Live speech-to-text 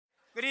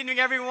Good evening,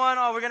 everyone.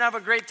 Oh, we're going to have a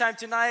great time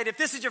tonight. If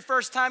this is your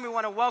first time, we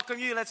want to welcome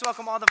you. Let's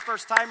welcome all the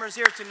first-timers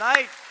here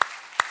tonight.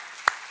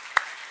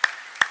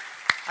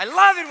 I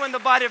love it when the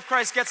body of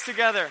Christ gets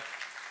together.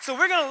 So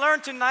we're going to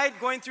learn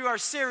tonight, going through our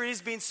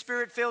series, being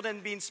Spirit-filled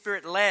and being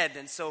Spirit-led.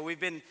 And so we've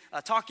been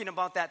talking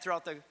about that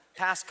throughout the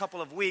past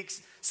couple of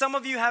weeks. Some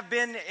of you have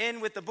been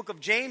in with the book of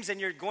James, and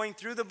you're going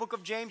through the book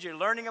of James. You're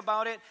learning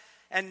about it.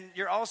 And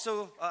you're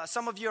also,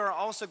 some of you are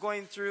also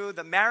going through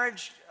the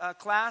marriage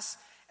class.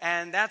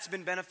 And that's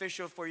been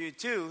beneficial for you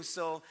too.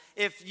 So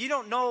if you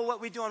don't know what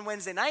we do on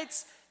Wednesday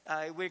nights,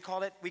 we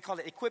call it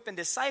Equip and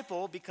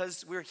Disciple,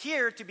 because we're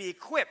here to be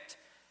equipped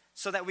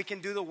so that we can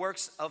do the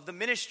works of the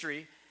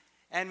ministry.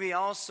 And we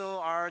also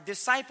are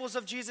disciples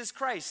of Jesus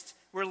Christ.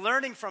 We're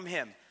learning from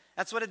Him.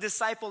 That's what a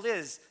disciple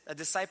is. A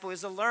disciple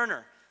is a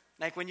learner.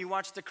 Like when you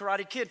watch The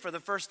Karate Kid for the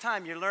first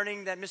time, you're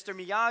learning that Mr.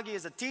 Miyagi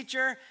is a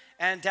teacher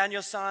and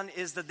Daniel-san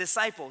is the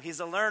disciple. He's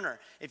a learner.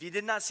 If you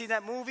did not see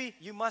that movie,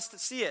 you must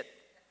see it.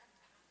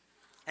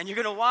 And you're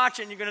going to watch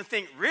and you're going to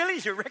think, really?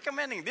 You're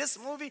recommending this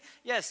movie?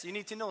 Yes, you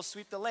need to know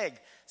Sweep the Leg.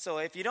 So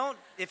if you don't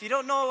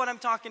know what I'm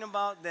talking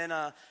about, then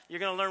you're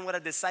going to learn what a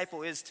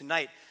disciple is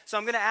tonight. So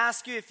I'm going to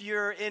ask you, if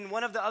you're in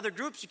one of the other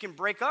groups, you can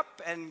break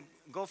up and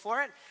go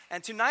for it.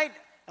 And tonight,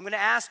 I'm going to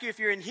ask you, if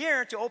you're in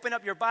here, to open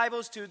up your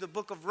Bibles to the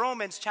book of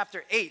Romans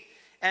chapter 8.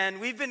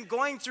 And we've been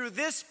going through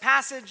this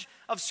passage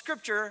of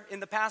Scripture in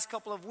the past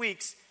couple of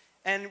weeks.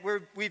 And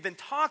we've been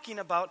talking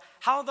about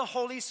how the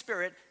Holy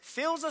Spirit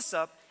fills us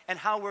up and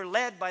how we're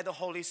led by the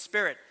Holy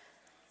Spirit.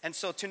 And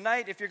so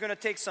tonight, if you're going to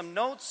take some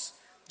notes,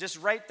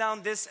 just write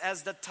down this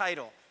as the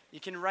title.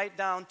 You can write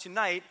down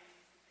tonight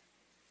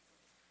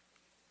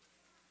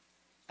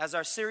as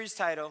our series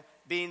title,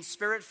 Being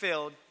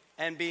Spirit-Filled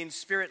and Being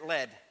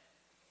Spirit-Led.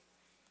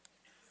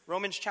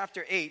 Romans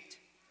chapter 8.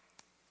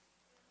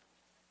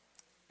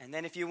 And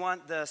then if you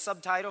want the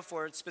subtitle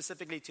for it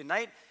specifically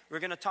tonight, we're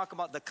going to talk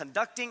about the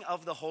conducting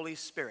of the Holy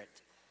Spirit.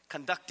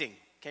 Conducting.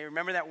 Okay,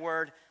 remember that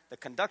word? The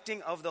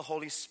conducting of the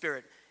Holy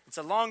Spirit. It's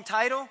a long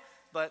title,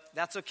 but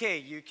that's okay.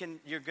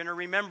 You're going to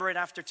remember it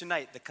after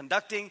tonight. The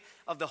conducting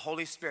of the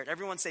Holy Spirit.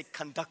 Everyone say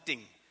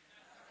conducting.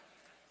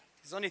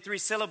 It's only 3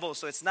 syllables,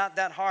 so it's not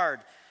that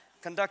hard.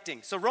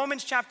 Conducting. So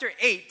Romans chapter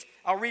 8,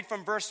 I'll read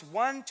from verse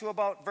 1 to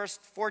about verse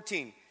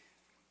 14.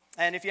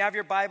 And if you have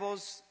your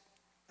Bibles,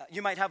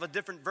 you might have a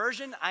different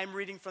version. I'm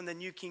reading from the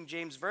New King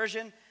James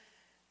Version.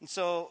 And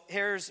so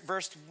here's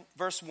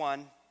verse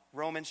 1,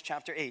 Romans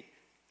chapter 8.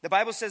 The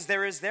Bible says,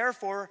 "There is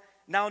therefore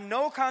now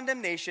no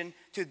condemnation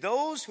to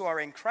those who are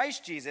in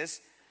Christ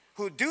Jesus,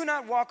 who do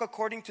not walk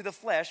according to the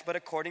flesh, but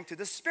according to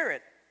the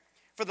Spirit.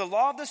 For the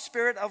law of the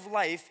Spirit of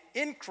life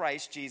in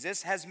Christ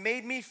Jesus has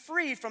made me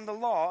free from the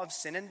law of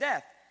sin and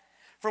death.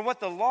 For what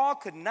the law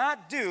could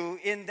not do,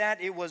 in that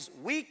it was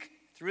weak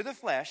through the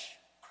flesh,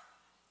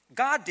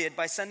 God did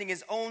by sending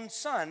His own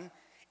Son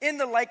in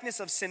the likeness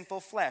of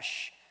sinful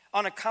flesh,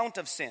 on account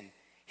of sin.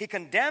 He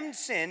condemned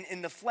sin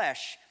in the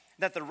flesh,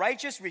 that the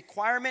righteous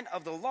requirement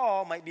of the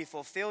law might be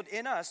fulfilled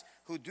in us,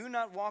 who do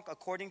not walk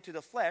according to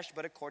the flesh,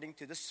 but according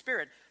to the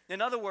Spirit."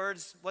 In other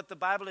words, what the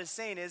Bible is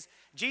saying is,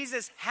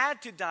 Jesus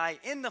had to die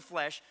in the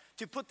flesh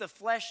to put the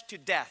flesh to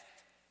death.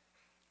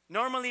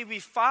 Normally we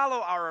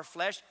follow our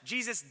flesh.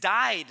 Jesus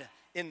died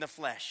in the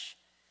flesh.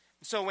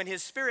 So when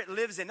His Spirit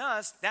lives in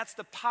us, that's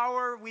the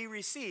power we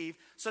receive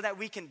so that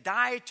we can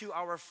die to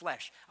our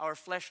flesh, our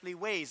fleshly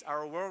ways,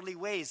 our worldly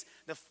ways.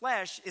 The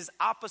flesh is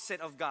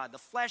opposite of God. The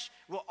flesh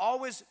will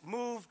always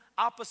move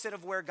opposite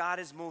of where God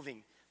is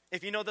moving.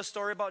 If you know the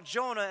story about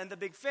Jonah and the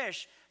big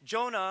fish,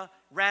 Jonah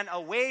ran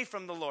away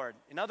from the Lord.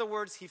 In other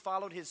words, he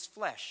followed his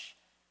flesh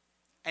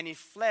and he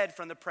fled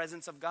from the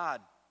presence of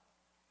God.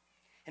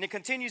 And it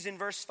continues in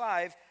verse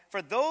 5, "For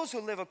those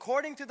who live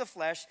according to the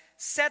flesh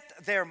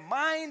set their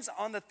minds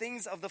on the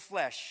things of the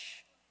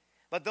flesh,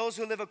 but those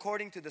who live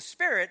according to the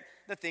Spirit,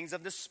 the things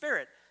of the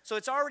Spirit." So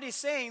it's already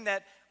saying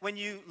that when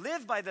you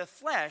live by the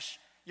flesh,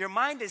 your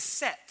mind is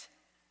set.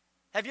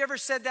 Have you ever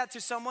said that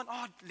to someone?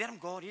 "Oh, let them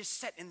go. They're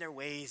set in their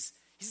ways.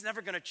 He's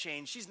never going to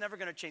change. She's never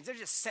going to change. They're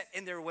just set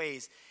in their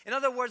ways." In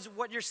other words,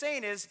 what you're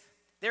saying is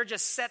they're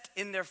just set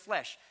in their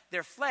flesh.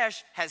 Their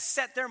flesh has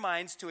set their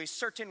minds to a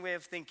certain way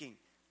of thinking.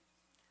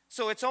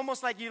 So it's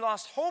almost like you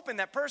lost hope in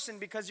that person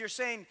because you're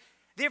saying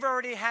they've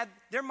already had,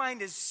 their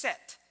mind is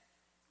set.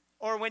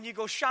 Or when you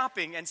go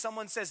shopping and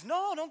someone says,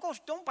 "No,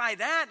 don't buy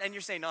that." And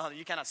you're saying, "No,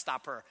 you cannot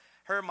stop her.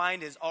 Her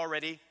mind is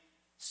already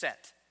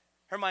set.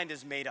 Her mind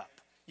is made up."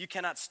 You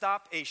cannot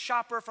stop a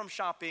shopper from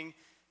shopping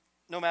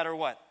no matter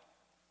what.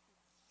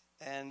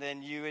 And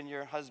then you and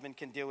your husband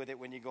can deal with it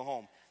when you go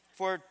home.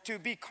 "For to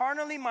be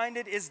carnally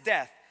minded is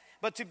death,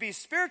 but to be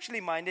spiritually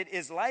minded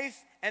is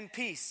life and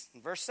peace."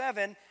 In verse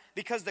 7,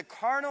 "Because the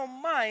carnal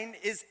mind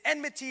is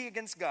enmity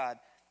against God,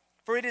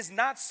 for it is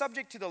not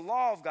subject to the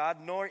law of God,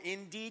 nor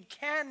indeed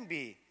can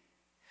be.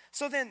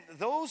 So then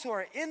those who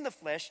are in the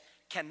flesh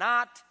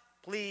cannot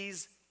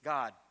please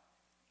God."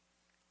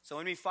 So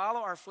when we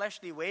follow our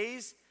fleshly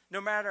ways,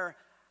 no matter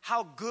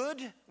how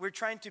good we're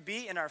trying to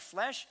be in our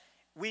flesh,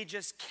 we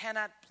just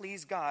cannot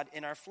please God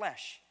in our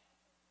flesh.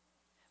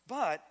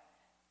 But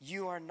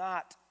you are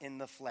not in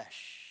the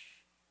flesh,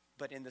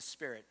 but in the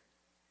Spirit.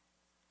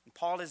 And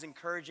Paul is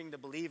encouraging the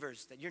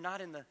believers that you're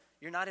not in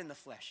the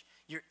flesh.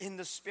 You're in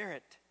the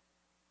Spirit.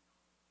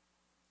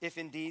 If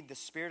indeed the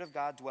Spirit of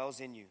God dwells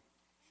in you.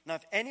 Now,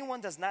 if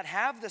anyone does not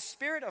have the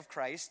Spirit of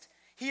Christ,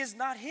 he is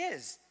not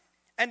his.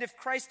 And if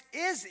Christ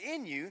is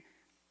in you,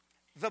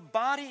 the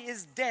body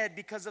is dead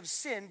because of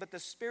sin, but the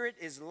Spirit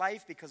is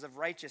life because of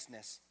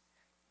righteousness.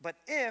 But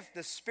if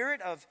the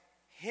Spirit of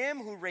him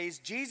who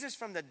raised Jesus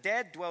from the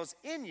dead dwells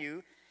in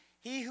you,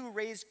 he who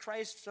raised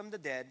Christ from the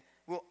dead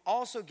will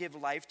also give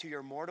life to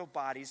your mortal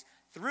bodies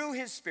through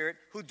his Spirit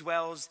who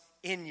dwells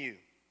in you.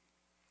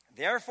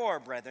 Therefore,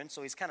 brethren,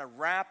 so he's kind of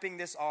wrapping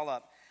this all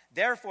up.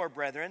 Therefore,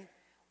 brethren,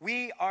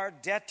 we are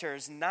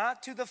debtors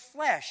not to the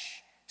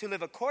flesh to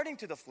live according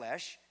to the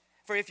flesh.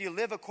 For if you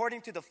live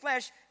according to the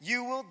flesh,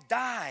 you will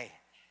die.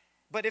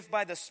 But if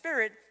by the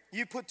Spirit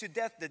you put to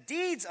death the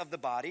deeds of the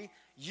body,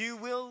 you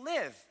will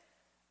live.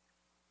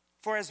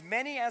 For as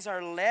many as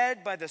are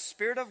led by the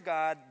Spirit of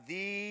God,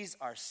 these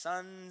are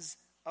sons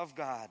of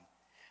God.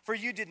 For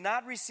you did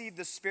not receive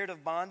the spirit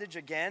of bondage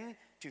again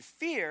to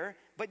fear,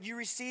 but you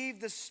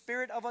received the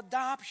Spirit of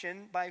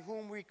adoption, by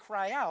whom we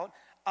cry out,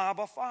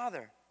 Abba,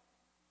 Father.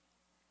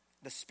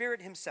 The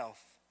Spirit himself,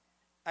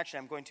 actually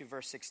I'm going to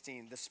verse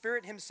 16. The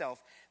Spirit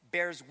himself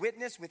bears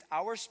witness with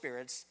our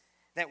spirits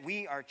that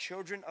we are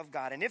children of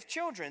God. And if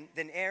children,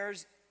 then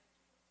heirs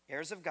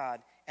of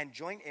God, and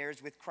joint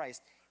heirs with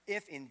Christ,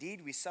 if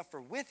indeed we suffer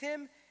with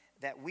him,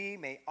 that we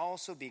may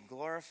also be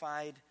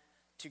glorified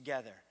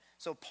together.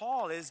 So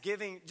Paul is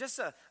giving just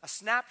a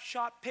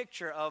snapshot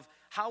picture of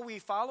how we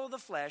follow the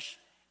flesh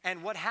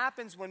and what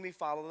happens when we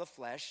follow the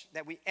flesh,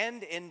 that we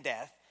end in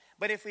death.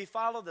 But if we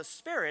follow the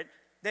Spirit,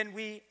 then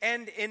we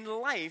end in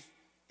life.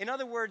 In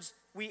other words,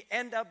 we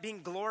end up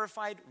being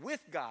glorified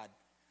with God.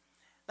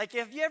 Like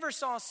if you ever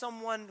saw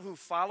someone who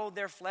followed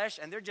their flesh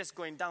and they're just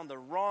going down the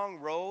wrong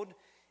road,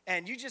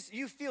 and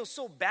you feel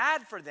so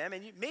bad for them,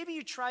 and maybe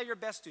you try your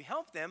best to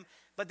help them,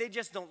 but they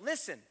just don't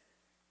listen.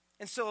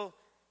 And so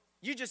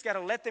you just got to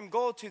let them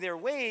go to their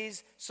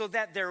ways so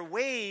that their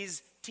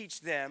ways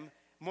teach them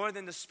more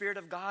than the Spirit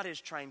of God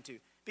is trying to,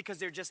 because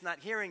they're just not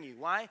hearing you.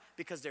 Why?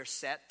 Because they're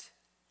set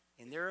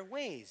in their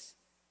ways.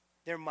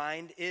 Their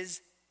mind is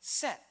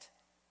set.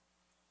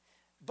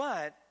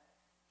 But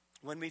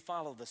when we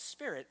follow the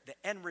Spirit, the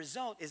end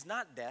result is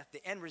not death.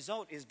 The end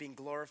result is being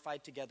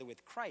glorified together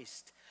with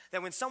Christ.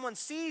 That when someone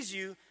sees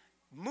you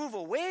move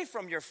away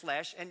from your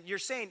flesh and you're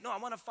saying, no, I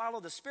want to follow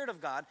the Spirit of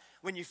God.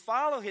 When you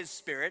follow his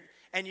Spirit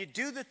and you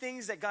do the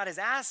things that God is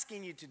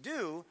asking you to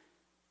do,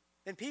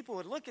 then people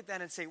would look at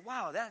that and say,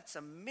 wow, that's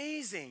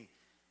amazing.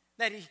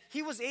 That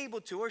he was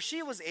able to, or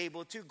she was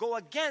able to, go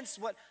against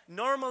what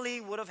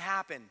normally would have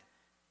happened.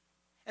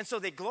 And so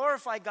they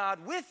glorify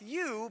God with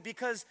you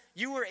because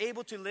you were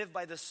able to live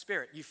by the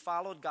Spirit. You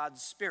followed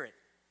God's Spirit.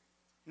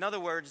 In other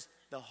words,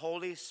 the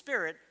Holy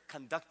Spirit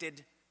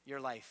conducted your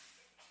life.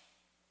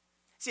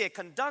 See, a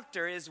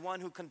conductor is one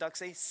who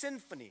conducts a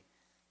symphony,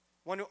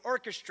 one who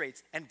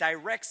orchestrates and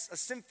directs a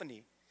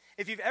symphony.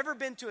 If you've ever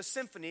been to a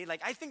symphony,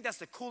 like I think that's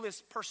the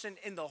coolest person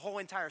in the whole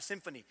entire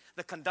symphony,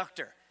 the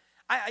conductor.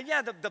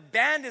 The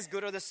band is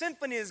good or the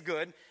symphony is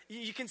good.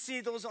 You can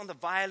see those on the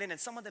violin, and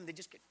some of them, they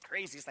just get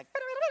crazy. It's like,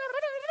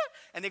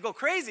 and they go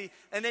crazy.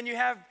 And then you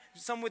have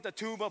some with the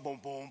tuba, boom,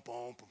 boom,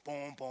 boom, boom,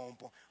 boom, boom,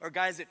 boom. Or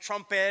guys at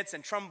trumpets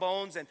and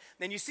trombones. And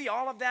then you see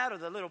all of that, or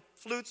the little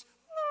flutes.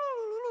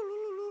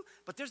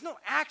 But there's no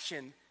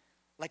action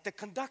like the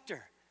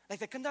conductor. Like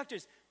the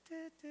conductor's.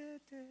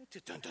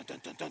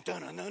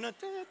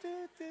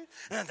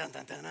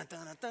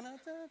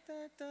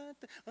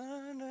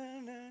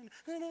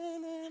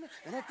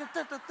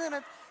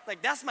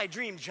 Like that's my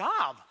dream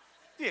job,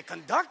 be a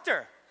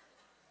conductor.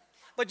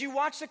 But you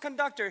watch the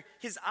conductor,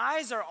 his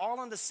eyes are all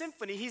on the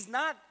symphony. He's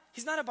not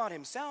about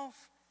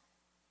himself.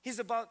 He's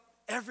about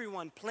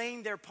everyone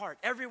playing their part,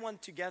 everyone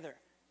together.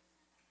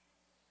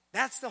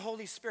 That's the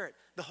Holy Spirit.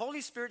 The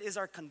Holy Spirit is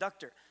our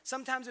conductor.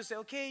 Sometimes we say,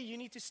 okay, you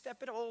need to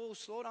step it up. Oh,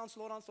 slow down,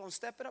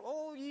 step it up.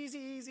 Oh, easy,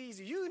 easy,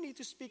 easy. You need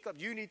to speak up.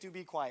 You need to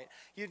be quiet.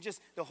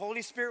 The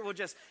Holy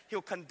Spirit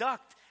he'll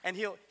conduct and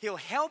he'll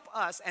help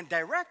us and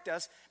direct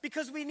us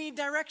because we need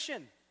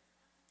direction.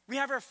 We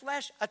have our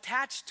flesh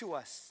attached to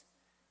us.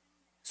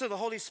 So the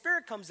Holy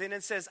Spirit comes in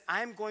and says,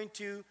 I'm going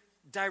to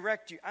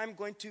direct you. I'm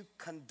going to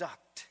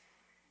conduct.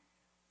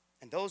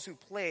 And those who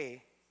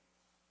play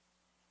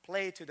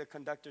to the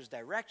conductor's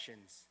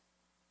directions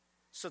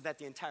so that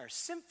the entire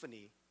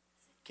symphony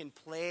can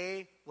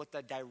play what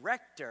the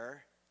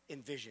director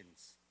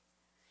envisions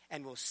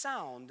and will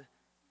sound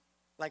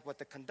like what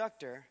the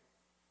conductor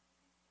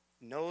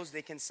knows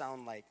they can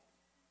sound like.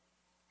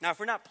 Now, if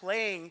we're not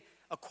playing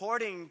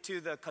according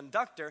to the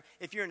conductor,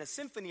 if you're in a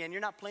symphony and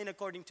you're not playing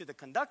according to the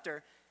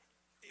conductor,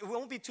 it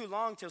won't be too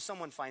long till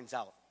someone finds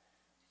out.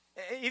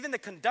 Even the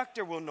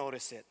conductor will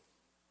notice it.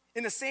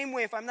 In the same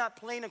way, if I'm not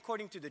playing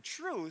according to the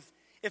truth,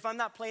 if I'm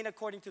not playing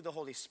according to the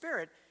Holy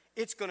Spirit,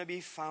 it's going to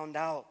be found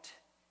out.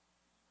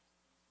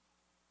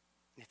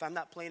 If I'm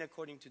not playing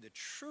according to the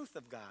truth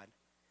of God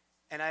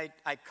and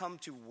I come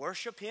to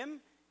worship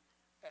him,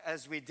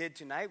 as we did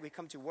tonight. We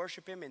come to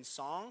worship him in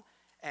song.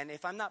 And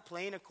if I'm not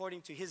playing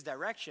according to his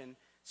direction,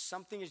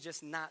 something is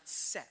just not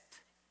set.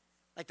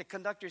 Like the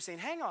conductor is saying,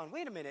 hang on,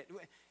 wait a minute.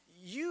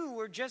 You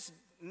were just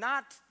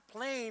not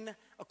playing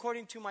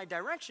according to my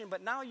direction,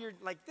 but now you're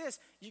like this.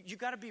 You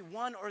got to be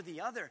one or the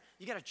other.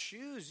 You got to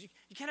choose.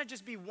 You cannot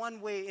just be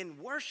one way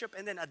in worship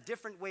and then a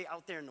different way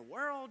out there in the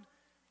world,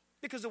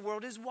 because the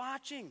world is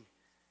watching.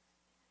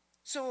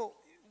 So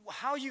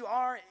how you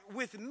are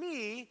with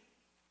me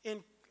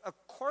in a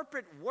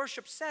corporate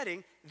worship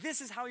setting,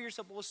 this is how you're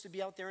supposed to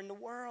be out there in the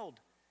world.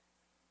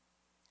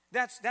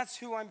 That's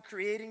who I'm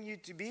creating you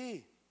to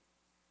be.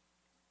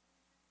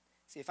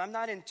 See, if I'm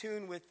not in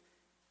tune with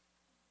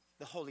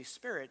the Holy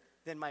Spirit,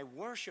 then my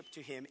worship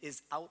to him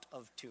is out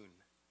of tune.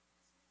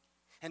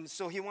 And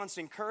so he wants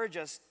to encourage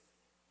us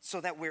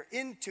so that we're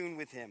in tune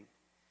with him.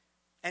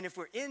 And if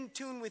we're in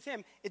tune with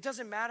him, it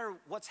doesn't matter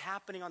what's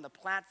happening on the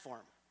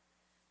platform.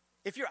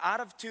 If you're out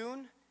of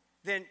tune,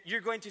 then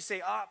you're going to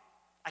say,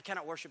 I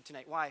cannot worship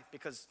tonight. Why?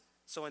 Because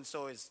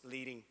so-and-so is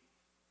leading.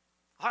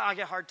 I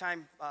get a hard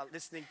time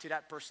listening to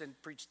that person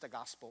preach the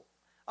gospel.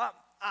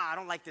 I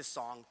don't like this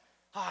song.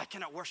 I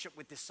cannot worship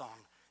with this song.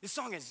 This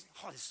song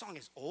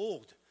is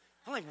old.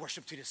 I don't like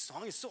worship to this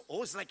song. It's so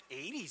old. It's like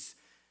 80s.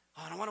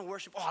 I don't want to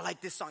worship. I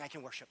like this song. I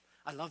can worship.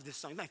 I love this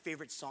song. It's my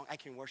favorite song. I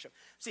can worship.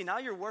 See, now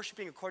you're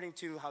worshiping according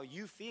to how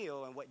you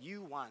feel and what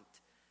you want.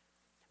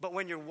 But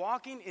when you're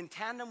walking in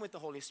tandem with the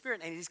Holy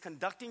Spirit and he's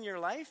conducting your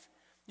life,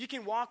 you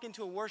can walk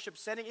into a worship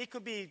setting. It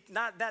could be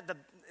not that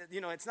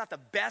it's not the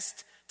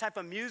best type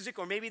of music,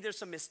 or maybe there's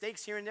some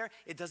mistakes here and there.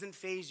 It doesn't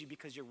faze you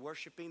because you're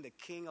worshiping the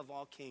King of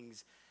all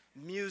kings.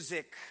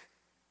 Music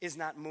is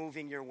not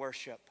moving your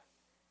worship.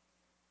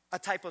 A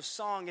type of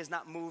song is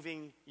not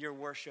moving your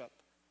worship.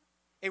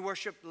 A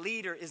worship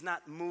leader is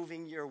not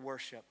moving your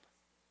worship.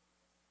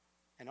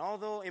 And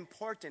although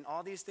important,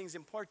 all these things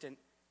important,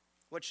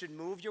 what should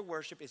move your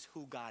worship is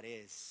who God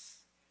is.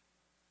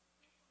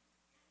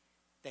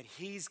 That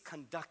he's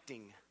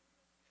conducting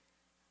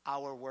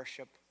our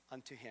worship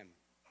unto him.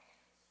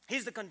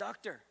 He's the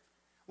conductor.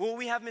 Will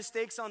we have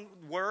mistakes on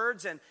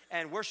words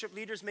and worship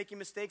leaders making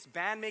mistakes,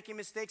 band making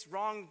mistakes,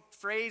 wrong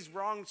phrase,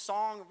 wrong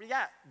song?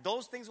 Yeah,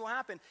 those things will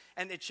happen.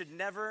 And it should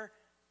never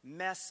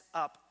mess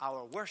up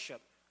our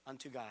worship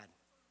unto God.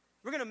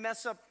 We're going to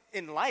mess up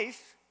in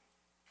life.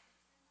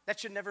 That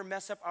should never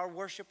mess up our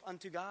worship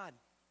unto God.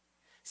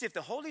 See, if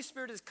the Holy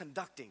Spirit is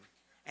conducting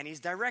and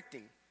he's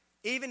directing,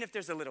 even if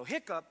there's a little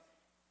hiccup,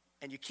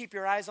 and you keep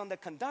your eyes on the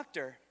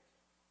conductor,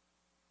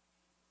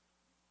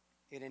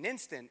 in an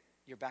instant,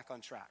 you're back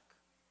on track.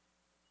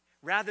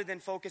 Rather than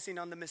focusing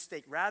on the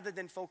mistake, rather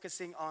than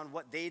focusing on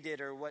what they did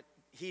or what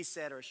he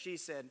said or she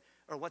said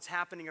or what's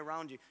happening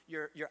around you,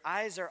 your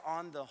eyes are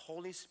on the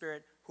Holy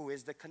Spirit, who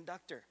is the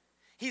conductor.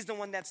 He's the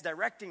one that's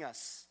directing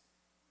us.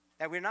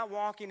 That we're not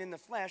walking in the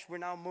flesh, we're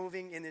now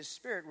moving in his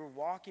Spirit. We're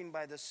walking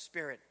by the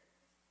Spirit.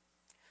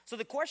 So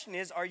the question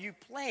is, are you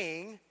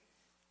playing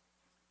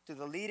to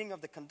the leading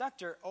of the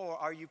conductor, or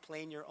are you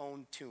playing your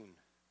own tune?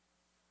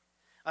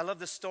 I love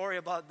the story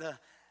about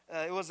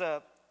it was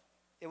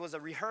a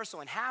rehearsal,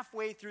 and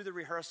halfway through the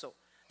rehearsal,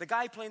 the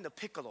guy playing the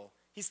piccolo,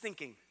 he's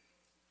thinking,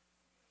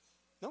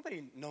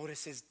 nobody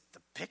notices the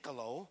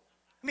piccolo.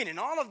 I mean, in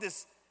all of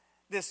this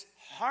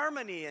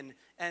harmony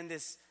and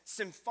this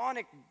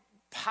symphonic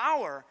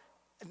power,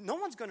 no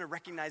one's going to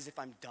recognize if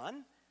I'm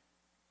done,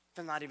 if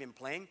I'm not even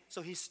playing.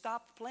 So he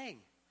stopped playing,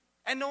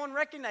 and no one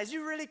recognized.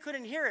 You really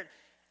couldn't hear it.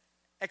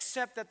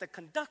 Except that the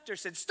conductor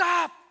said,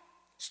 stop,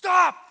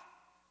 stop.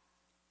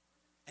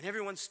 And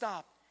everyone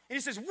stopped. And he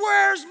says,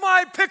 where's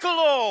my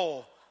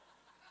piccolo?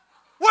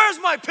 Where's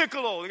my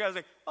piccolo? The guy's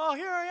like, oh,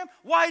 here I am.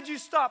 Why'd you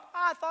stop?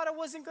 I thought I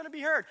wasn't going to be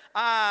heard.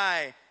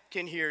 I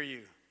can hear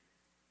you.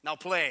 Now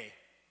play,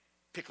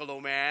 piccolo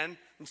man.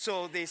 And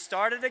so they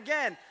started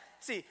again.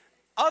 See,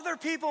 other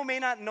people may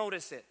not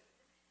notice it.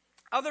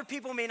 Other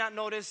people may not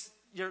notice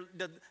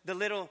the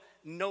little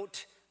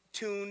note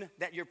tune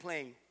that you're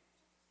playing.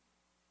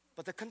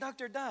 But the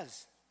conductor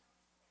does.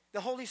 The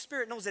Holy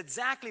Spirit knows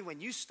exactly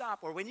when you stop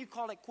or when you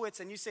call it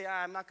quits and you say,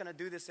 I'm not going to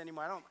do this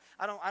anymore.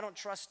 I don't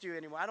trust you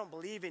anymore. I don't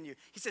believe in you.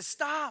 He says,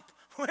 stop.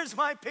 Where's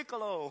my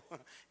piccolo?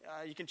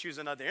 You can choose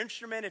another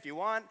instrument if you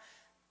want.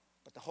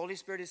 But the Holy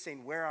Spirit is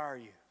saying, where are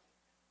you?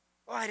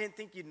 Oh, I didn't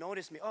think you'd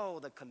notice me. Oh,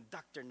 the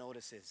conductor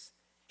notices.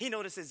 He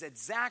notices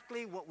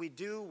exactly what we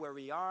do, where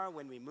we are,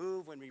 when we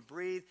move, when we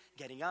breathe,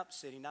 getting up,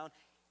 sitting down,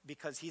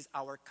 because he's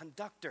our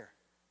conductor.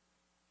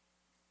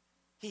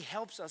 He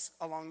helps us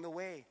along the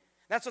way.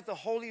 That's what the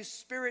Holy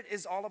Spirit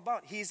is all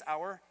about. He's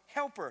our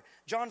helper.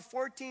 John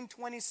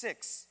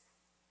 14:26.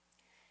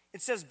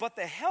 It says, but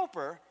the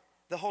helper,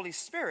 the Holy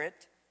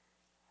Spirit,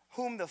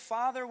 whom the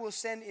Father will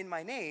send in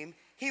my name,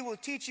 he will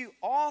teach you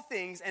all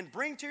things and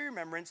bring to your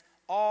remembrance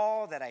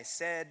all that I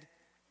said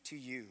to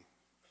you.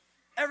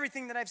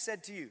 Everything that I've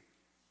said to you,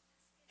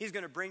 he's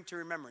going to bring to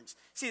remembrance.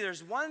 See,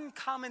 there's one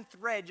common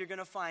thread you're going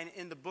to find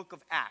in the book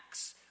of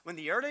Acts. When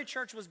the early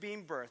church was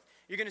being birthed,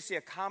 you're going to see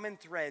a common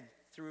thread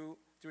through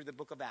the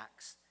book of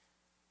Acts.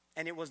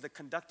 and it was the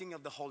conducting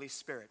of the Holy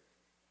Spirit.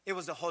 It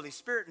was the Holy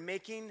Spirit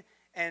making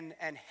and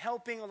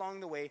helping along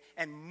the way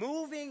and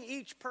moving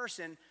each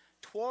person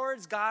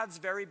towards God's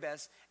very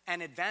best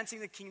and advancing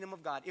the kingdom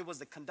of God. It was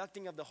the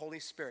conducting of the Holy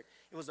Spirit.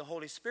 It was the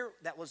Holy Spirit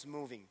that was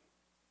moving.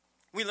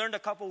 We learned a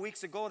couple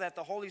weeks ago that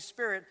the Holy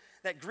Spirit,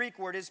 that Greek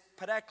word is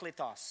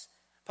parakletos.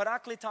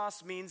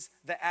 Parakletos means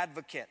the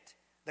advocate,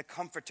 the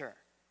comforter,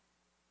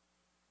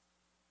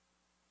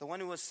 the one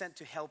who was sent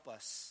to help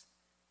us,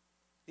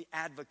 the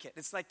advocate.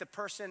 It's like the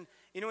person,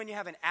 when you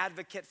have an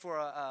advocate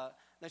for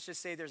let's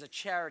just say there's a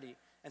charity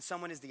and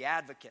someone is the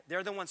advocate.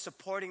 They're the one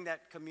supporting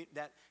that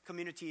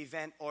community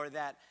event or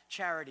that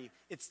charity.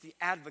 It's the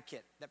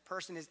advocate. That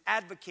person is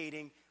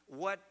advocating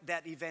what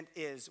that event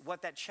is,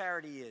 what that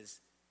charity is.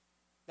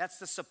 That's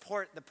the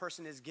support the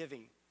person is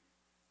giving.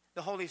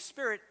 The Holy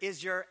Spirit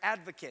is your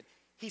advocate.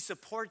 He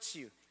supports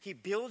you. He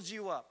builds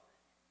you up.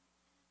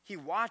 He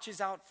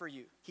watches out for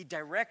you. He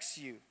directs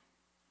you.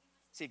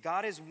 See,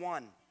 God is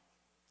one.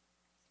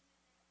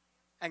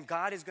 And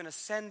God is going to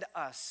send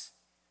us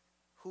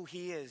who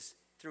He is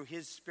through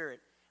His Spirit.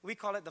 We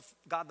call it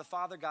God the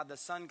Father, God the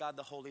Son, God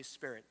the Holy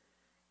Spirit.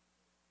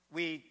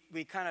 We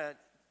kind of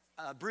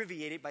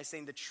abbreviate it by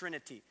saying the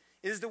Trinity.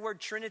 Is the word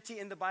Trinity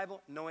in the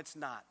Bible? No, it's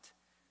not.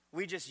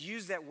 We just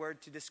use that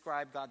word to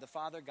describe God the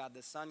Father, God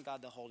the Son,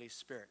 God the Holy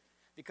Spirit.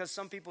 Because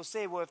some people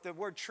say, well, if the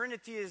word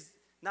Trinity is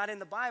not in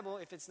the Bible,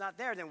 if it's not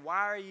there, then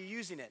why are you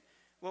using it?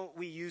 Well,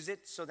 we use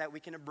it so that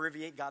we can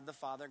abbreviate God the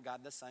Father,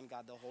 God the Son,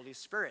 God the Holy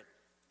Spirit.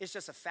 It's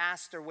just a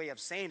faster way of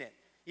saying it.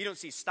 You don't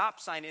see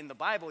stop sign in the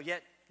Bible,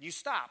 yet you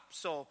stop.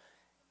 So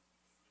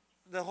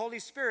the Holy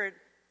Spirit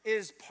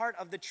is part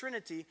of the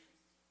Trinity.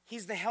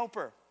 He's the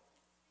helper.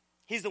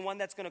 He's the one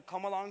that's going to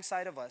come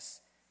alongside of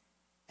us.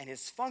 And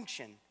His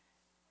function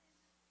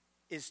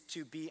is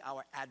to be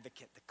our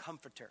advocate, the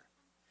comforter.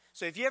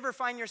 So if you ever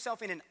find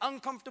yourself in an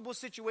uncomfortable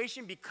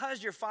situation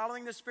because you're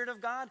following the Spirit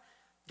of God,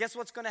 guess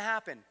what's going to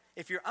happen?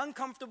 If you're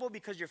uncomfortable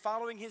because you're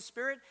following His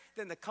Spirit,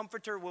 then the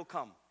comforter will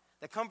come.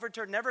 The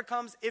comforter never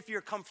comes if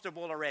you're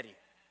comfortable already.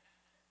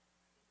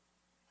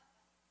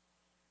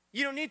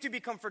 You don't need to be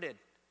comforted.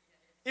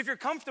 If you're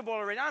comfortable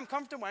already, I'm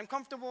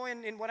comfortable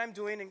in what I'm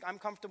doing, and I'm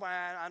comfortable,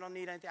 I don't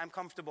need anything, I'm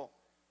comfortable.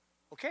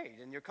 Okay,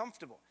 then you're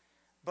comfortable.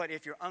 But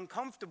if you're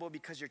uncomfortable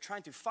because you're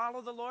trying to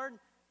follow the Lord,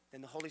 then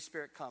the Holy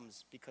Spirit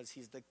comes because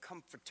He's the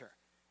comforter.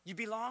 You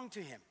belong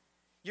to Him.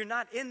 You're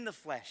not in the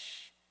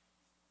flesh.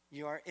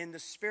 You are in the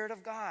Spirit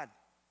of God.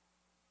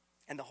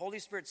 And the Holy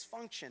Spirit's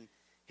function,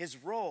 His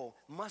role,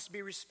 must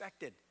be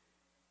respected.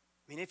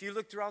 I mean, if you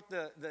look throughout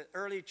the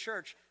early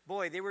church,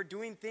 boy, they were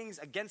doing things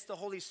against the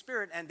Holy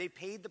Spirit and they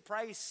paid the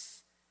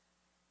price.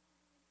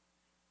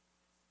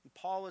 And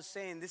Paul was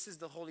saying, this is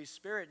the Holy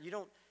Spirit. You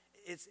don't,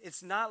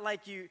 it's not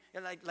like you,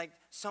 like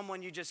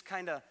someone you just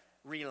kind of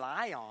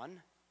rely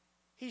on.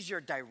 He's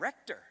your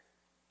director.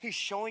 He's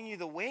showing you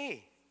the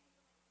way.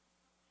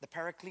 The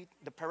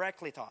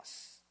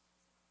parakletos.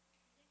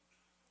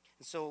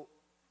 And so,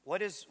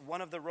 what is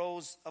one of the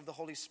roles of the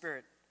Holy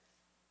Spirit?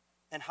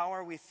 And how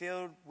are we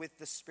filled with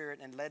the Spirit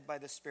and led by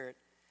the Spirit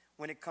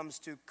when it comes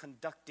to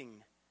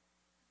conducting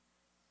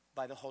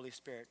by the Holy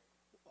Spirit?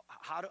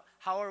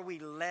 How are we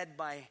led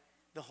by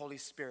the Holy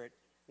Spirit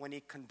when He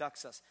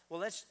conducts us? Well,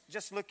 let's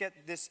just look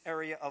at this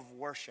area of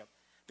worship,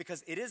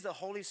 because it is the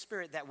Holy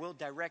Spirit that will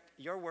direct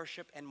your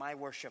worship and my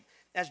worship.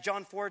 As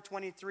John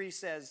 4:23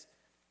 says,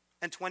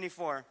 and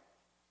 24,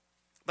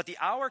 but the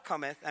hour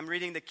cometh, I'm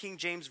reading the King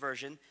James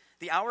Version,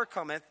 the hour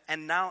cometh,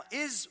 and now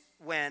is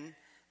when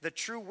the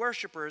true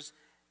worshipers,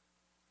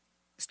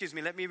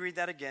 let me read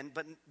that again.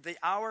 But the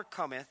hour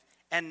cometh,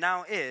 and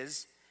now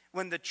is,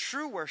 when the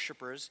true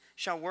worshipers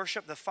shall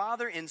worship the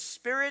Father in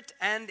spirit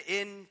and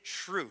in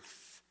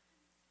truth.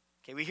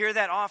 Okay, we hear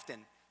that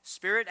often.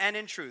 Spirit and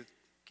in truth.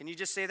 Can you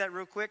just say that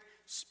real quick?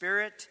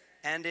 Spirit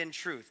and in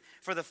truth.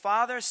 For the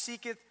Father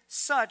seeketh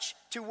such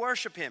to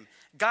worship Him.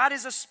 God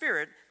is a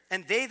spirit,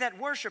 and they that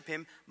worship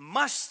Him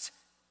must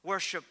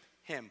worship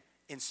Him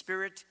in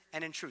spirit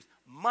and in truth.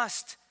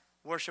 Must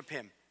worship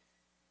Him.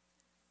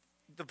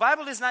 The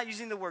Bible is not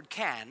using the word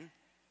can,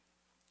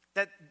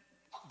 that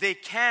they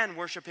can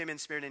worship Him in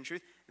spirit and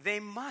truth.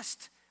 They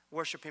must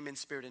worship Him in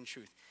spirit and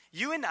truth.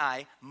 You and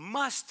I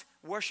must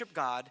worship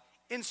God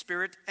in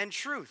spirit and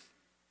truth.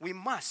 We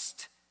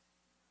must.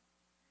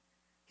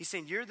 He's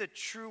saying you're the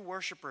true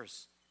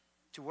worshipers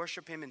to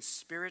worship Him in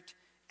spirit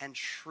and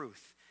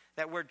truth.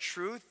 That word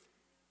truth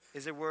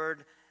is a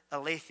word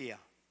aletheia.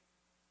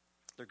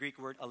 The Greek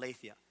word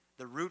aletheia.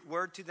 The root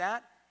word to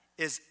that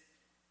is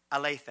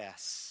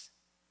aletheas,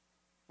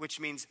 which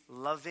means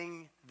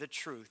loving the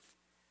truth,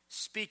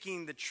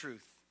 speaking the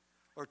truth,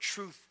 or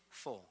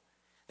truthful.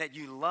 That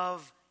you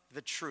love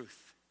the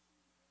truth.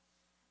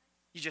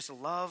 You just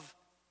love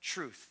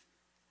truth.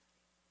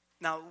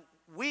 Now,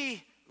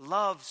 we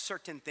love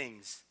certain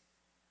things.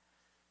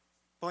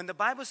 But when the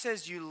Bible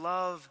says you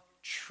love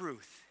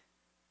truth,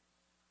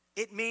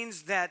 it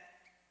means that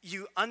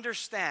you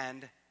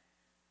understand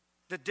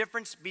the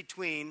difference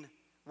between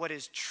what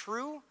is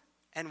true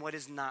and what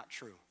is not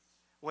true.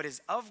 What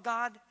is of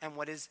God and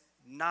what is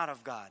not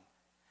of God.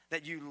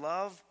 that you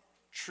love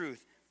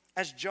truth.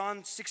 As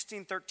John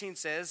 16:13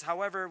 says,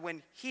 however,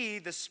 when he,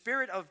 the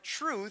Spirit of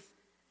truth,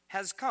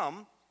 has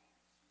come,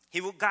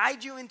 he will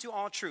guide you into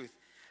all truth.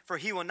 For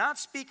he will not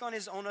speak on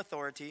his own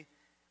authority,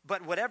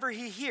 but whatever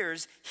he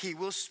hears, he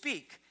will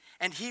speak.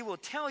 And he will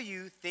tell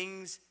you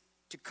things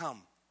to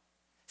come.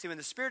 See, when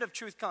the Spirit of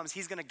truth comes,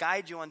 he's going to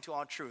guide you unto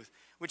all truth,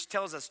 which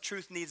tells us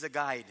truth needs a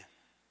guide.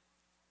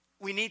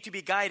 We need to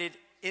be guided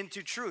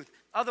into truth.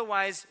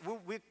 Otherwise,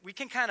 we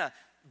can kind of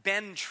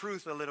bend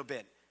truth a little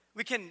bit.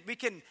 We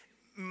can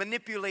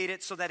manipulate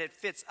it so that it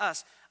fits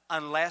us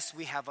unless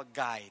we have a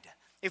guide.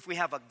 If we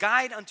have a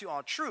guide unto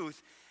all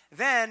truth,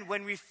 then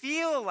when we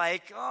feel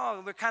like,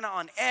 we're kind of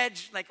on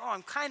edge, like,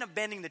 I'm kind of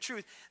bending the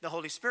truth, the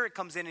Holy Spirit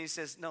comes in and he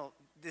says, no,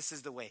 this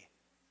is the way.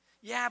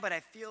 Yeah, but I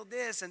feel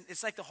this. And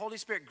it's like the Holy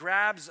Spirit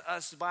grabs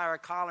us by our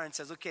collar and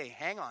says, okay,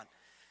 hang on.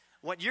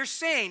 What you're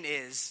saying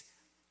is,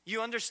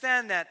 you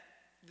understand that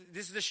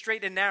this is the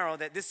straight and narrow,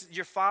 that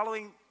you're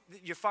following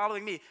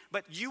me,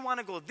 but you want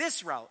to go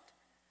this route.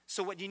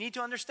 So what you need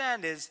to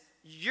understand is,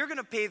 you're going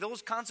to pay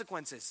those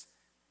consequences.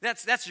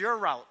 That's your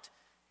route.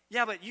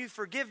 Yeah, but you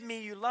forgive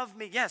me, you love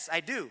me. Yes, I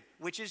do,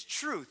 which is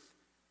truth.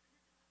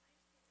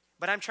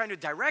 But I'm trying to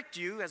direct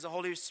you, as the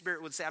Holy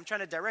Spirit would say, I'm trying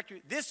to direct you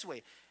this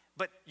way.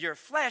 But your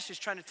flesh is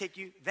trying to take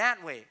you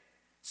that way.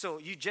 So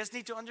you just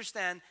need to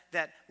understand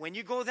that when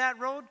you go that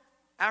road,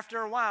 after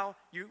a while,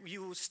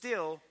 you will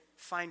still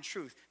find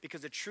truth.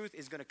 Because the truth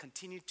is going to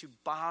continue to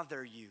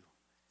bother you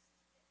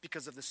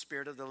because of the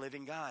Spirit of the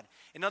living God.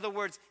 In other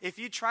words, if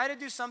you try to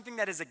do something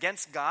that is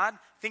against God,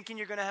 thinking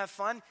you're going to have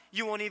fun,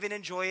 you won't even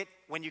enjoy it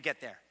when you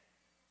get there.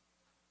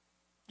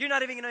 You're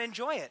not even going to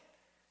enjoy it.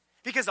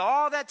 Because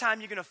all that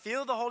time you're going to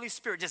feel the Holy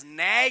Spirit just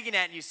nagging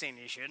at you, saying,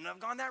 you shouldn't have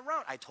gone that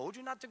route. I told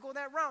you not to go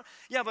that route.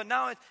 Yeah, but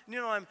now,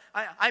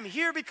 I'm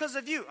here because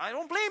of you. I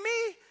don't blame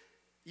me.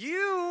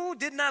 You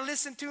did not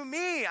listen to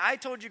me. I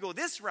told you go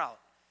this route.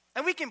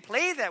 And we can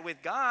play that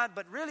with God,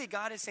 but really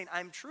God is saying,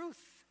 I'm truth.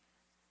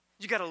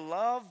 You got to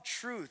love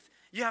truth.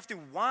 You have to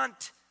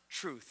want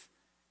truth.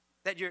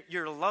 That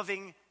you're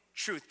loving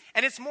truth.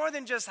 And it's more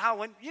than just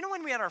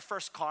when we had our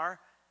first car,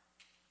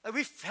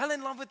 we fell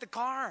in love with the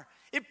car.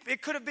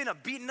 It could have been a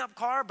beaten up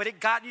car, but it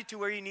got you to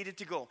where you needed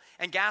to go.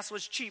 And gas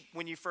was cheap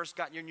when you first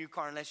got your new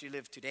car, unless you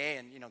live today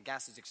and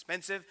gas is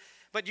expensive.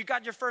 But you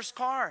got your first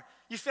car.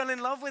 You fell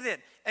in love with it.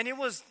 And it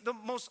was the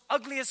most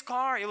ugliest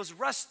car. It was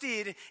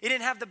rusty. It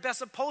didn't have the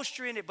best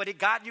upholstery in it, but it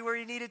got you where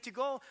you needed to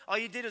go. All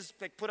you did is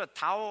put a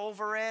towel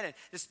over it and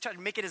just try to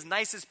make it as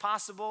nice as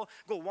possible.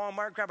 Go to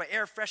Walmart, grab an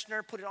air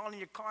freshener, put it all in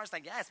your car. It's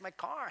like, yeah, it's my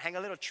car. Hang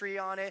a little tree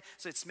on it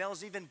so it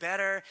smells even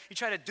better. You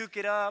try to duke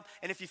it up.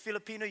 And if you're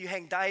Filipino, you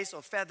hang dice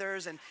or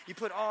feathers and you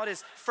put all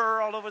this fur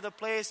all over the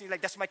place. And you're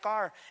like, that's my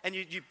car. And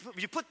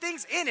you put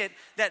things in it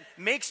that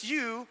makes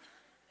you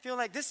feel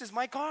like this is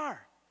my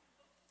car.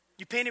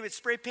 You paint it with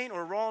spray paint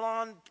or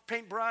roll-on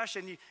paintbrush,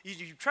 and you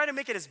try to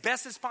make it as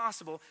best as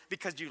possible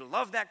because you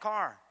love that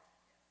car.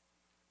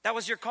 That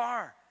was your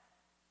car.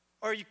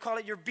 Or you call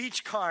it your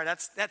beach car.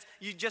 That's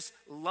you just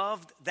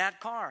loved that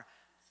car.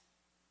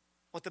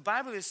 What the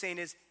Bible is saying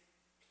is,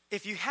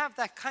 if you have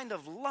that kind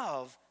of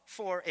love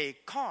for a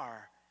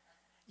car,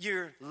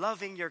 you're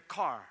loving your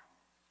car.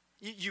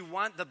 You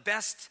want the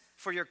best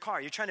for your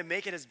car. You're trying to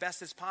make it as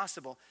best as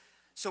possible.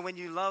 So when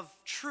you love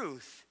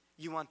truth,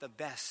 you want the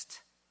best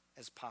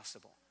as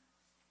possible.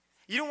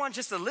 You don't want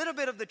just a little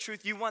bit of the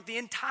truth. You want the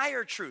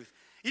entire truth.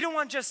 You don't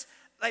want just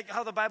like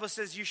how the Bible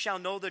says, you shall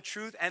know the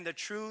truth and the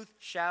truth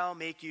shall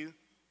make you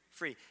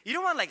free. You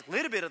don't want like a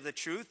little bit of the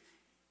truth.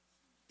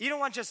 You don't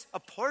want just a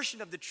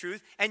portion of the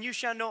truth, and you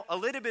shall know a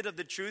little bit of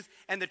the truth,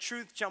 and the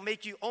truth shall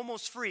make you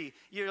almost free.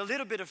 You're a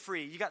little bit of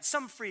free. You got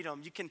some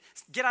freedom. You can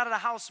get out of the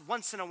house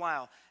once in a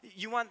while.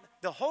 You want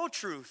the whole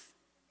truth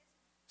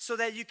so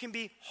that you can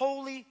be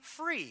wholly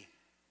free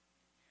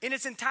in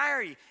its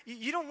entirety.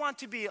 You don't want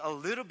to be a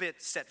little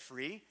bit set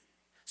free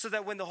so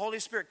that when the Holy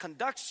Spirit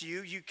conducts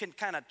you, you can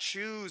kind of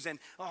choose and,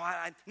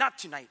 not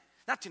tonight.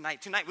 Not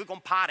tonight. Tonight we're going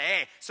to party.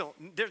 So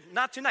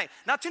not tonight.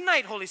 Not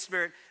tonight, Holy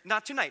Spirit.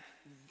 Not tonight.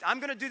 I'm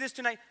going to do this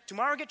tonight.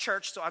 Tomorrow get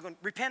church, so I'm going to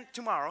repent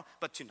tomorrow.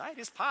 But tonight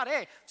is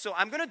party. So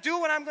I'm going to do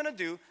what I'm going to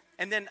do,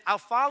 and then I'll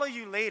follow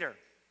you later.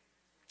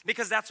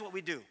 Because that's what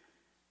we do.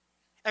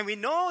 And we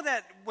know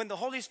that when the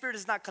Holy Spirit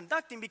is not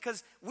conducting,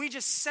 because we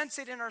just sense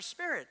it in our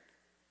spirit.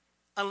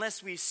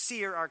 Unless we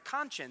sear our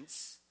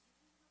conscience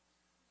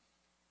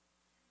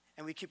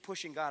and we keep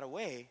pushing God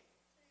away.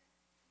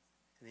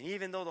 And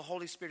even though the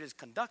Holy Spirit is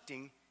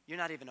conducting, you're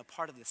not even a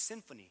part of the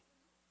symphony.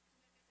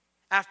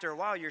 After a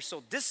while, you're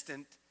so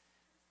distant,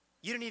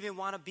 you don't even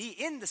want to be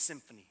in the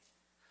symphony.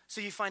 So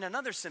you find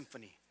another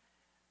symphony.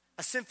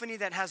 A symphony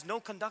that has no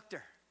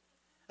conductor.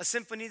 A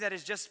symphony that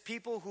is just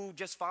people who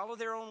just follow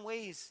their own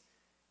ways.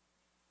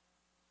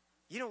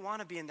 You don't want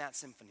to be in that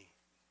symphony.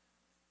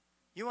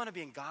 You want to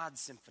be in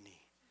God's symphony.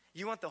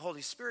 You want the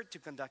Holy Spirit to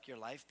conduct your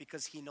life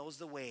because He knows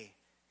the way.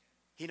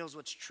 He knows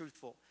what's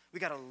truthful. We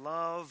got to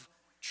love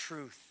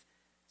truth.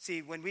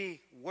 See, when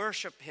we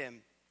worship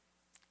Him,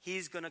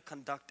 He's going to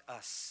conduct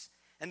us.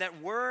 And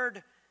that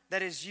word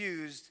that is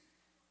used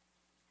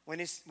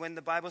When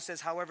the Bible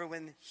says, however,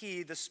 when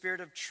he, the Spirit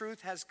of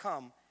truth, has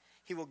come,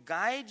 he will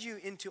guide you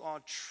into all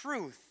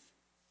truth.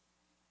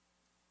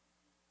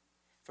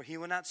 For he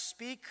will not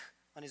speak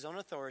on his own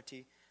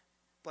authority,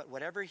 but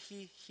whatever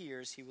he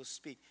hears, he will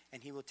speak,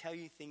 and he will tell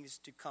you things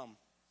to come.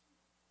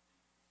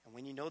 And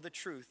when you know the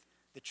truth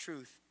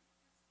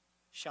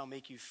shall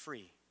make you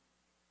free.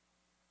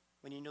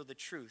 When you know the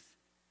truth,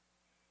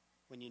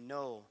 when you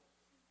know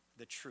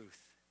the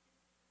truth.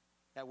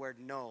 That word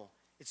know,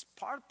 it's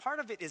part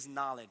of it is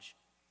knowledge.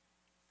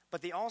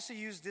 But they also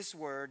use this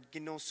word,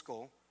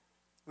 ginosko,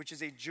 which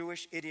is a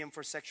Jewish idiom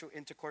for sexual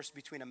intercourse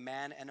between a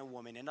man and a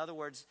woman. In other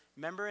words,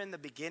 remember in the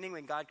beginning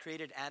when God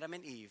created Adam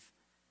and Eve,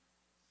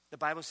 the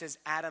Bible says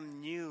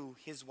Adam knew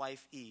his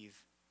wife Eve,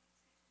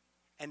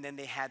 and then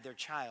they had their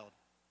child.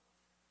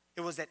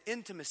 It was that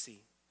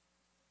intimacy.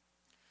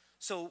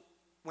 So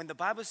when the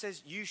Bible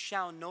says you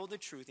shall know the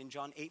truth, in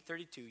John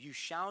 8:32, you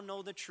shall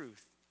know the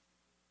truth,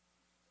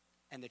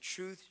 and the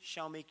truth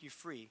shall make you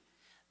free.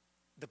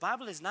 The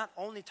Bible is not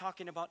only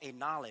talking about a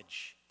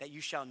knowledge, that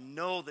you shall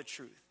know the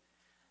truth.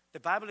 The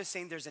Bible is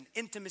saying there's an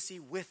intimacy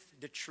with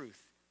the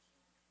truth.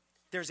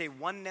 There's a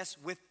oneness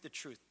with the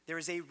truth. There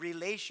is a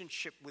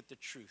relationship with the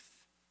truth.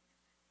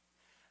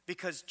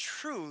 Because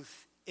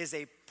truth is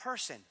a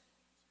person.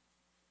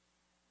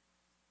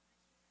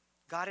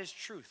 God is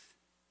truth.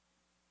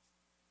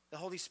 The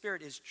Holy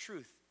Spirit is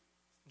truth.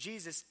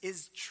 Jesus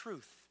is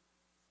truth.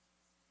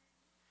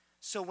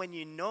 So when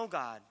you know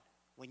God,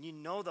 when you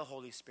know the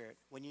Holy Spirit,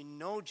 when you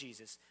know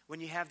Jesus, when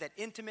you have that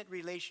intimate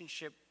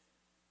relationship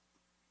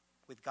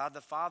with God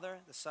the Father,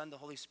 the Son, the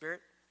Holy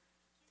Spirit,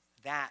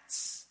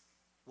 that's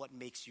what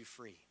makes you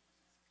free.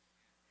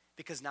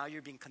 Because now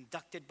you're being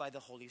conducted by the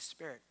Holy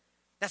Spirit.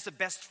 That's the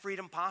best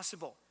freedom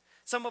possible.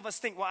 Some of us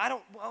think, I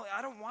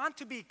don't want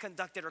to be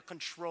conducted or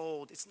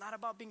controlled. It's not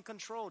about being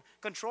controlled.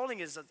 Controlling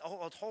is a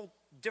whole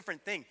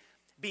different thing.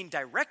 Being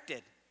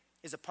directed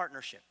is a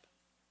partnership.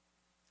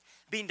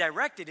 Being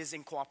directed is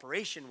in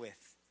cooperation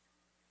with.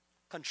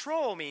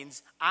 Control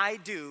means I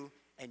do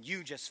and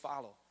you just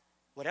follow.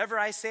 Whatever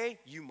I say,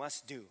 you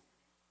must do.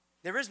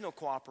 There is no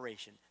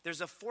cooperation.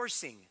 There's a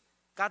forcing.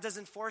 God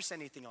doesn't force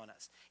anything on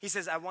us. He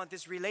says, I want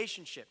this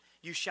relationship.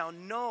 You shall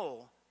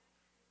know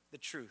the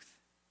truth.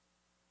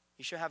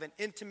 You shall have an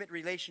intimate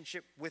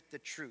relationship with the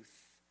truth.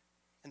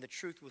 And the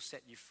truth will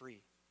set you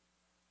free.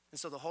 And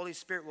so the Holy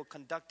Spirit will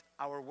conduct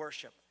our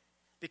worship.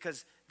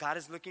 Because God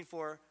is looking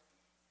for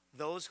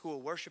those who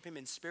will worship him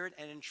in spirit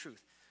and in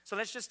truth. So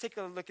let's just take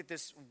a look at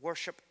this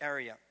worship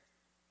area.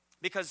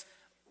 Because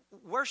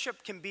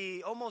worship can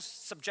be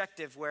almost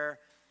subjective, where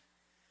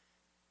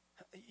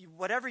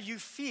whatever you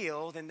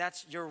feel, then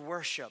that's your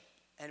worship.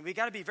 And we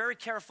got to be very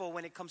careful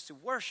when it comes to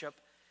worship,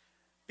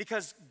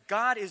 because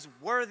God is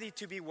worthy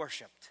to be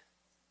worshiped.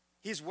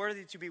 He's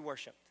worthy to be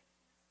worshiped.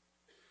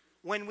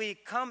 When we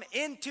come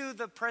into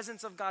the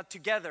presence of God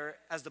together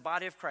as the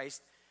body of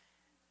Christ,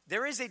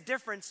 there is a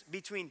difference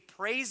between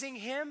praising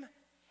him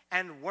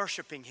and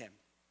worshiping him.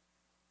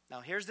 Now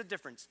here's the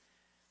difference.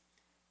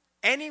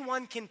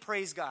 Anyone can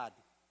praise God.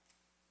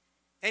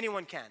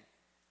 Anyone can.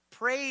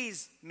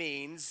 Praise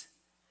means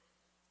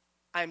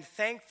I'm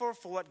thankful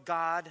for what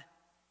God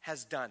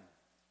has done.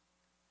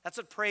 That's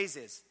what praise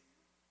is.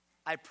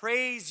 I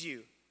praise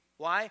you.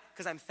 Why?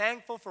 Because I'm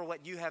thankful for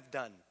what you have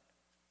done.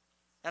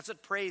 That's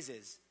what praise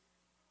is.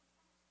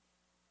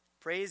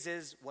 Praise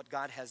is what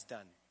God has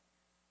done.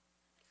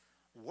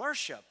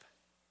 Worship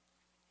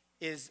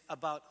is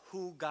about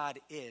who God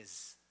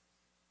is.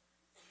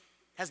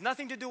 Has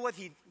nothing to do with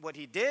what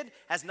he did,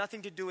 has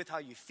nothing to do with how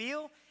you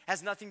feel,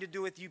 has nothing to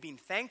do with you being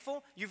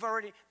thankful.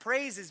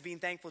 Praise is being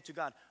thankful to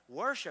God.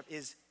 Worship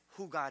is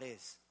who God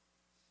is.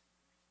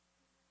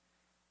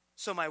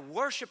 So my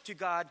worship to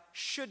God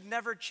should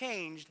never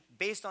change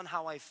based on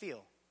how I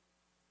feel.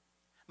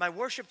 My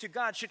worship to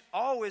God should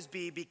always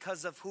be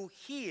because of who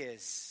he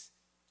is.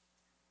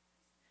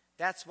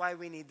 That's why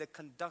we need the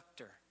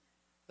conductor,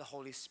 the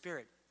Holy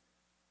Spirit.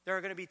 There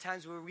are going to be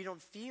times where we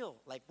don't feel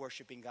like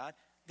worshiping God.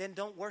 Then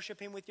don't worship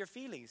him with your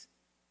feelings.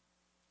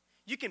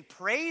 You can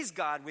praise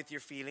God with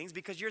your feelings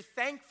because you're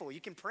thankful. You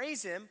can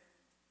praise him.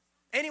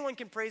 Anyone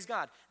can praise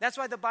God. That's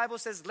why the Bible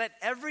says, let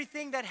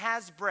everything that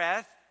has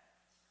breath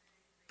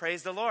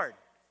praise the Lord.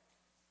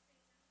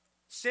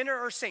 Sinner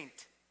or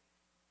saint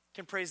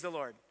can praise the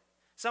Lord.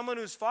 Someone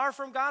who's far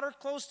from God or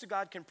close to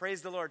God can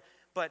praise the Lord.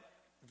 But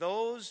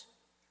those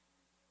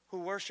who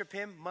worship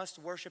him must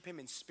worship him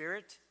in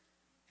spirit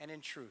and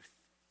in truth.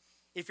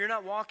 If you're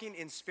not walking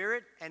in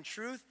spirit and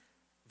truth,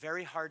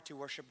 very hard to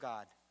worship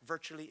God.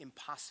 Virtually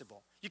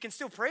impossible. You can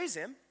still praise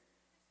him.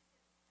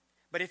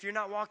 But if you're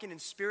not walking in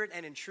spirit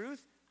and in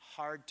truth,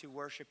 hard to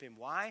worship him.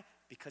 Why?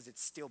 Because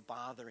it's still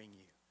bothering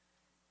you.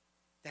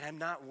 That I'm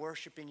not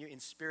worshiping you in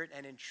spirit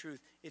and in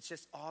truth. It's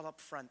just all up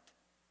front.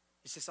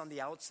 It's just on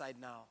the outside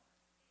now.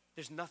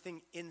 There's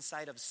nothing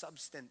inside of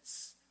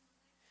substance.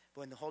 But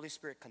when the Holy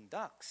Spirit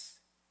conducts,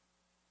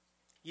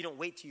 you don't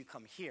wait till you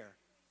come here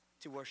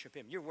to worship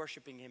him. You're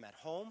worshiping him at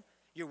home.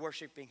 You're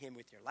worshiping him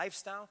with your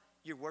lifestyle.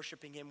 You're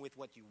worshiping him with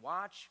what you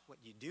watch, what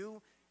you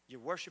do. You're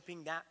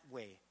worshiping that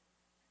way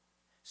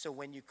So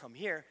when you come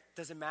here,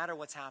 doesn't matter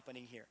what's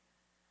happening here.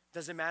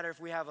 Doesn't matter if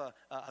we have a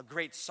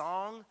great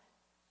song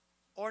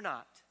or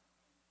not.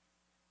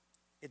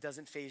 It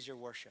doesn't phase your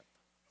worship.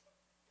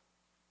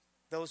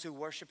 Those who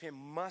worship him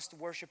must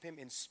worship him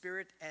in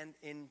spirit and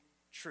in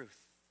truth.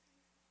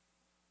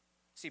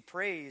 See,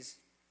 praise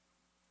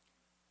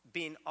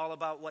being all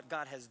about what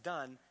God has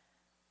done,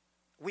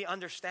 we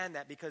understand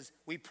that because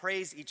we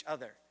praise each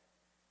other.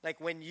 Like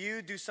when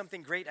you do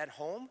something great at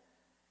home,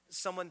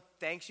 someone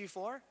thanks you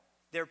for,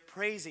 they're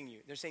praising you.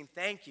 They're saying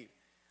thank you.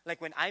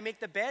 Like when I make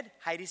the bed,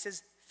 Heidi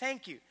says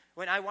thank you.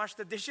 When I wash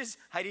the dishes,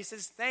 Heidi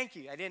says thank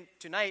you. I didn't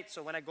tonight,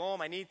 so when I go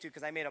home, I need to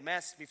because I made a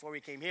mess before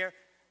we came here.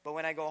 But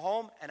when I go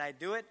home and I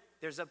do it,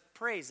 there's a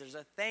praise, there's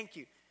a thank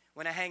you.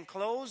 When I hang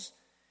clothes,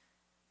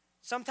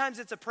 sometimes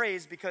it's a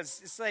praise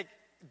because it's like,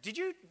 did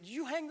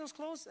you hang those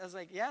clothes? I was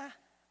like, yeah.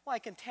 Well, I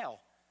can tell.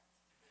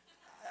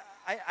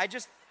 I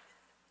just,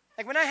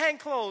 like when I hang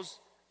clothes,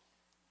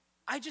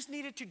 I just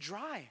need it to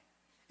dry.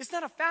 It's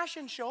not a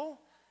fashion show.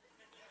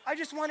 I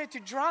just want it to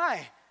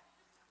dry.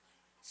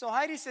 So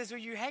Heidi says, well,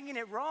 you're hanging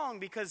it wrong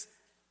because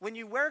when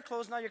you wear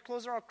clothes, now your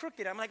clothes are all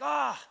crooked. I'm like,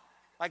 I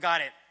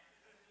got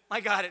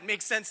it.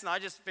 Makes sense now. I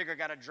just figure I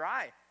got to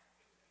dry.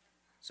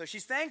 So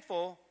she's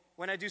thankful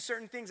when I do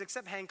certain things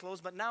except hang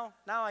clothes, but now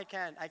I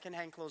can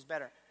hang clothes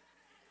better.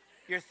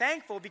 You're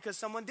thankful because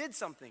someone did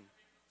something.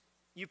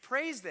 You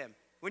praise them.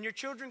 When your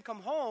children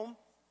come home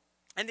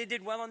and they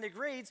did well on their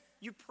grades,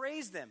 you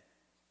praise them.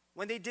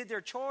 When they did their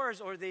chores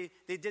or they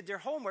did their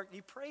homework,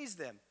 you praise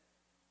them.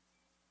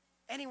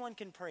 Anyone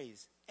can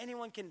praise.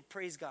 Anyone can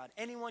praise God.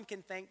 Anyone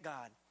can thank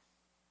God.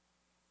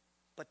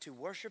 But to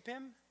worship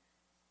him,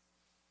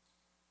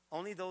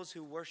 only those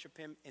who worship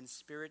him in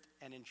spirit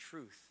and in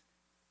truth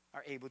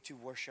are able to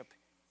worship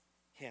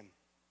him.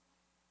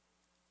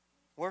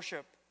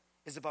 Worship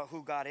is about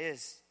who God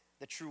is.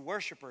 The true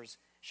worshipers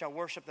shall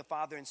worship the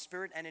Father in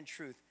spirit and in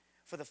truth.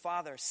 For the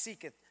Father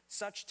seeketh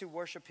such to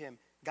worship him.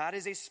 God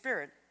is a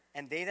spirit,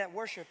 and they that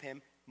worship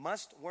him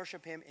must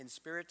worship him in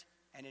spirit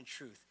and in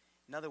truth.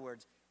 In other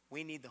words,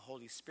 we need the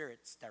Holy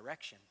Spirit's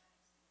direction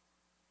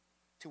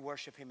to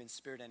worship him in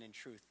spirit and in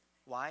truth.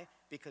 Why?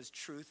 Because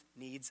truth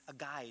needs a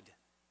guide.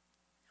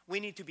 We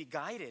need to be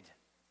guided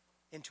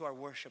into our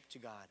worship to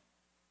God.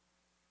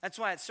 That's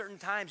why at certain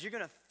times you're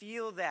going to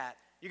feel that.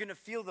 You're going to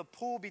feel the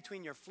pull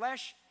between your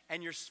flesh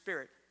and your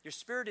spirit. Your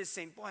spirit is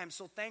saying, boy, I'm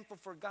so thankful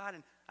for God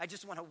and I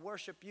just want to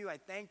worship you. I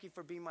thank you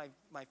for being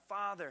my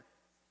Father.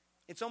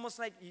 It's almost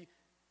like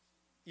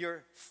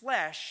your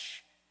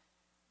flesh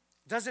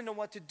doesn't know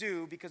what to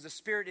do because the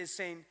Spirit is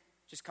saying,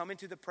 just come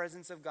into the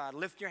presence of God.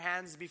 Lift your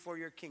hands before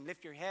your King.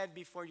 Lift your head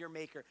before your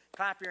Maker.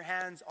 Clap your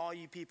hands, all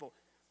you people.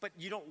 But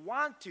you don't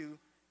want to.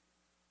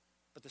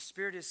 But the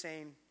Spirit is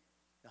saying,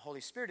 the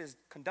Holy Spirit is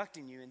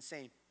conducting you and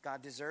saying,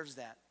 God deserves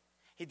that.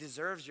 He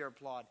deserves your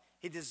applaud.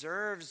 He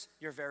deserves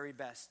your very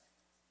best.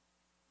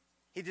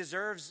 He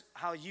deserves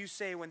how you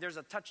say when there's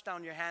a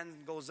touchdown, your hand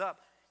goes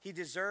up. He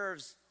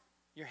deserves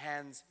your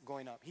hands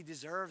going up. He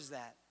deserves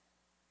that.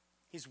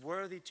 He's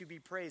worthy to be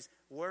praised.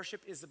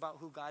 Worship is about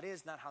who God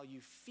is, not how you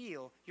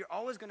feel. You're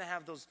always going to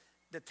have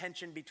the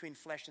tension between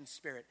flesh and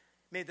spirit.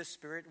 May the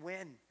Spirit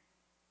win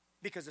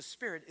because the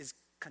Spirit is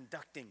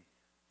conducting.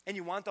 And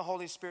you want the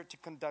Holy Spirit to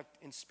conduct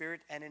in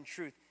spirit and in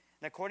truth.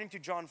 And according to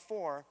John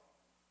 4,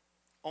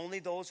 only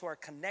those who are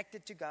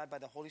connected to God by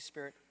the Holy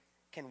Spirit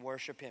can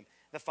worship him.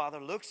 The Father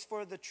looks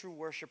for the true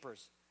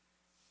worshipers.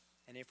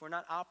 And if we're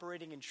not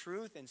operating in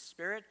truth and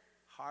spirit,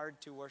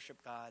 hard to worship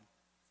God.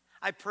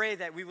 I pray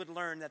that we would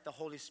learn that the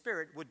Holy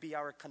Spirit would be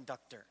our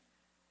conductor.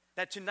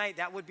 That tonight,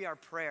 that would be our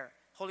prayer.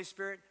 Holy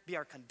Spirit, be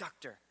our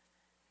conductor.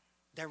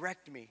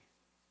 Direct me.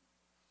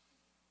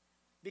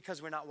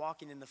 Because we're not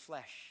walking in the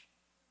flesh.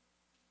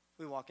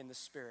 We walk in the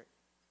Spirit.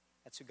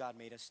 That's who God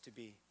made us to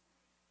be.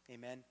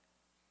 Amen.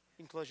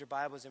 You can close your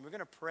Bibles and we're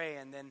going to pray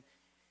and then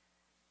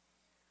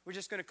we're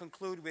just going to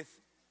conclude with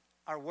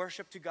our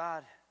worship to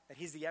God, that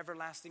he's the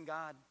everlasting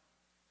God.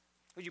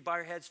 Would you bow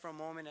your heads for a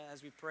moment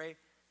as we pray?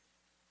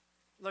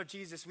 Lord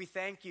Jesus, we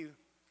thank you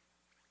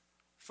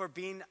for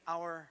being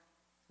our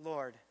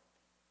Lord.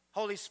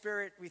 Holy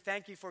Spirit, we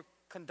thank you for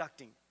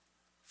conducting,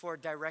 for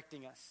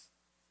directing us.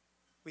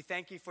 We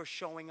thank you for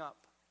showing up.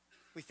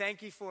 We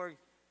thank you for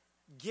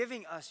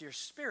giving us your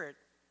Spirit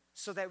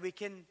so that we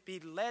can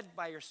be led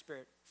by your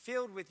Spirit,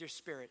 filled with your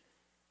Spirit,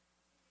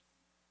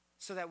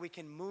 so that we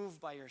can move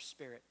by your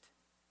Spirit.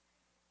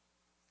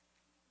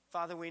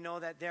 Father, we know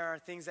that there are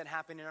things that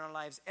happen in our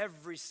lives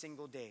every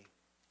single day,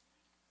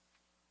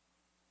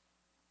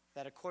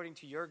 that according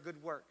to your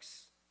good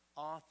works,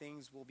 all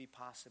things will be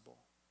possible.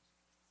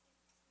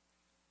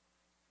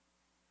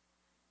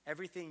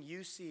 Everything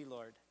you see,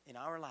 Lord, in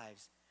our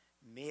lives,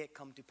 may it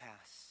come to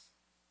pass.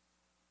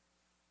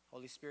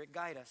 Holy Spirit,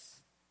 guide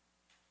us.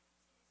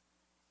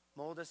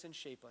 Mold us and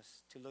shape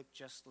us to look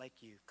just like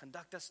you.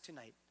 Conduct us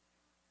tonight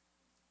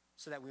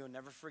so that we will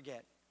never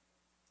forget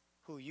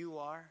who you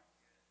are,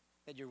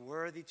 that you're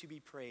worthy to be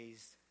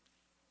praised,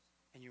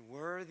 and you're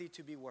worthy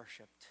to be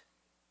worshiped.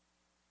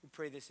 We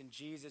pray this in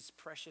Jesus'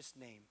 precious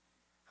name.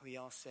 We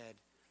all said,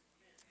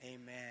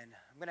 Amen.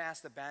 I'm going to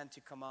ask the band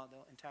to come out, the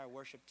entire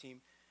worship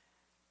team.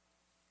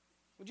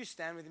 Would you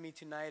stand with me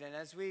tonight? And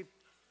as we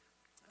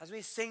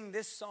sing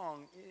this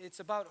song, it's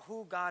about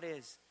who God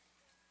is.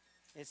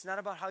 It's not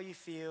about how you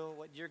feel,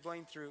 what you're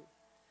going through.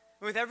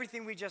 With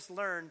everything we just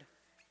learned,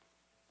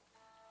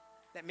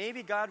 that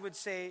maybe God would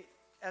say,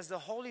 as the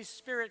Holy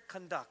Spirit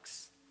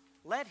conducts,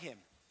 let Him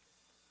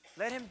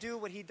do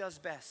what He does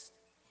best.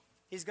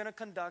 He's going to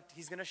conduct,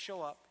 He's going to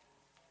show up,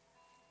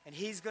 and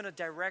He's going to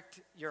direct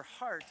your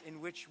heart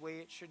in which way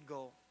it should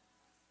go.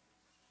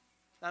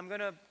 I'm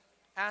going to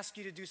ask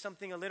you to do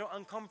something a little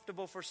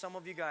uncomfortable for some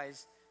of you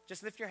guys.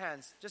 Just lift your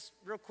hands. Just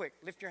real quick,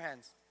 lift your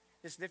hands.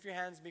 Just lift your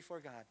hands before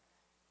God.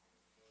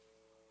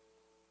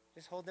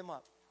 Just hold them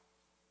up.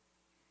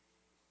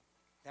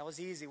 That was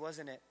easy,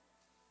 wasn't it?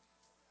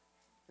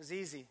 It was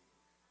easy.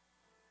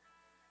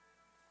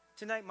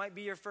 Tonight might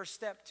be your first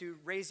step to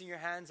raising your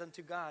hands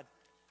unto God.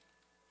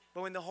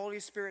 But when the Holy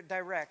Spirit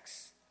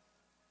directs,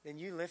 then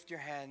you lift your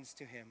hands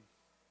to Him.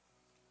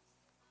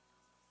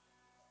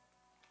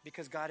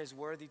 Because God is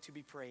worthy to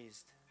be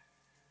praised.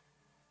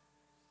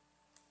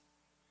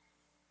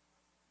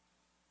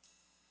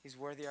 He's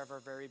worthy of our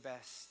very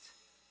best.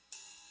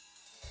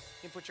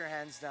 You can put your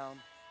hands down.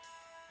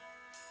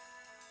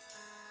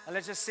 And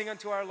let's just sing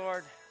unto our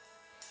Lord.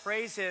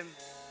 Praise Him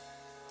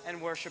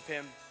and worship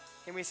Him.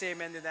 Can we say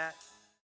amen to that?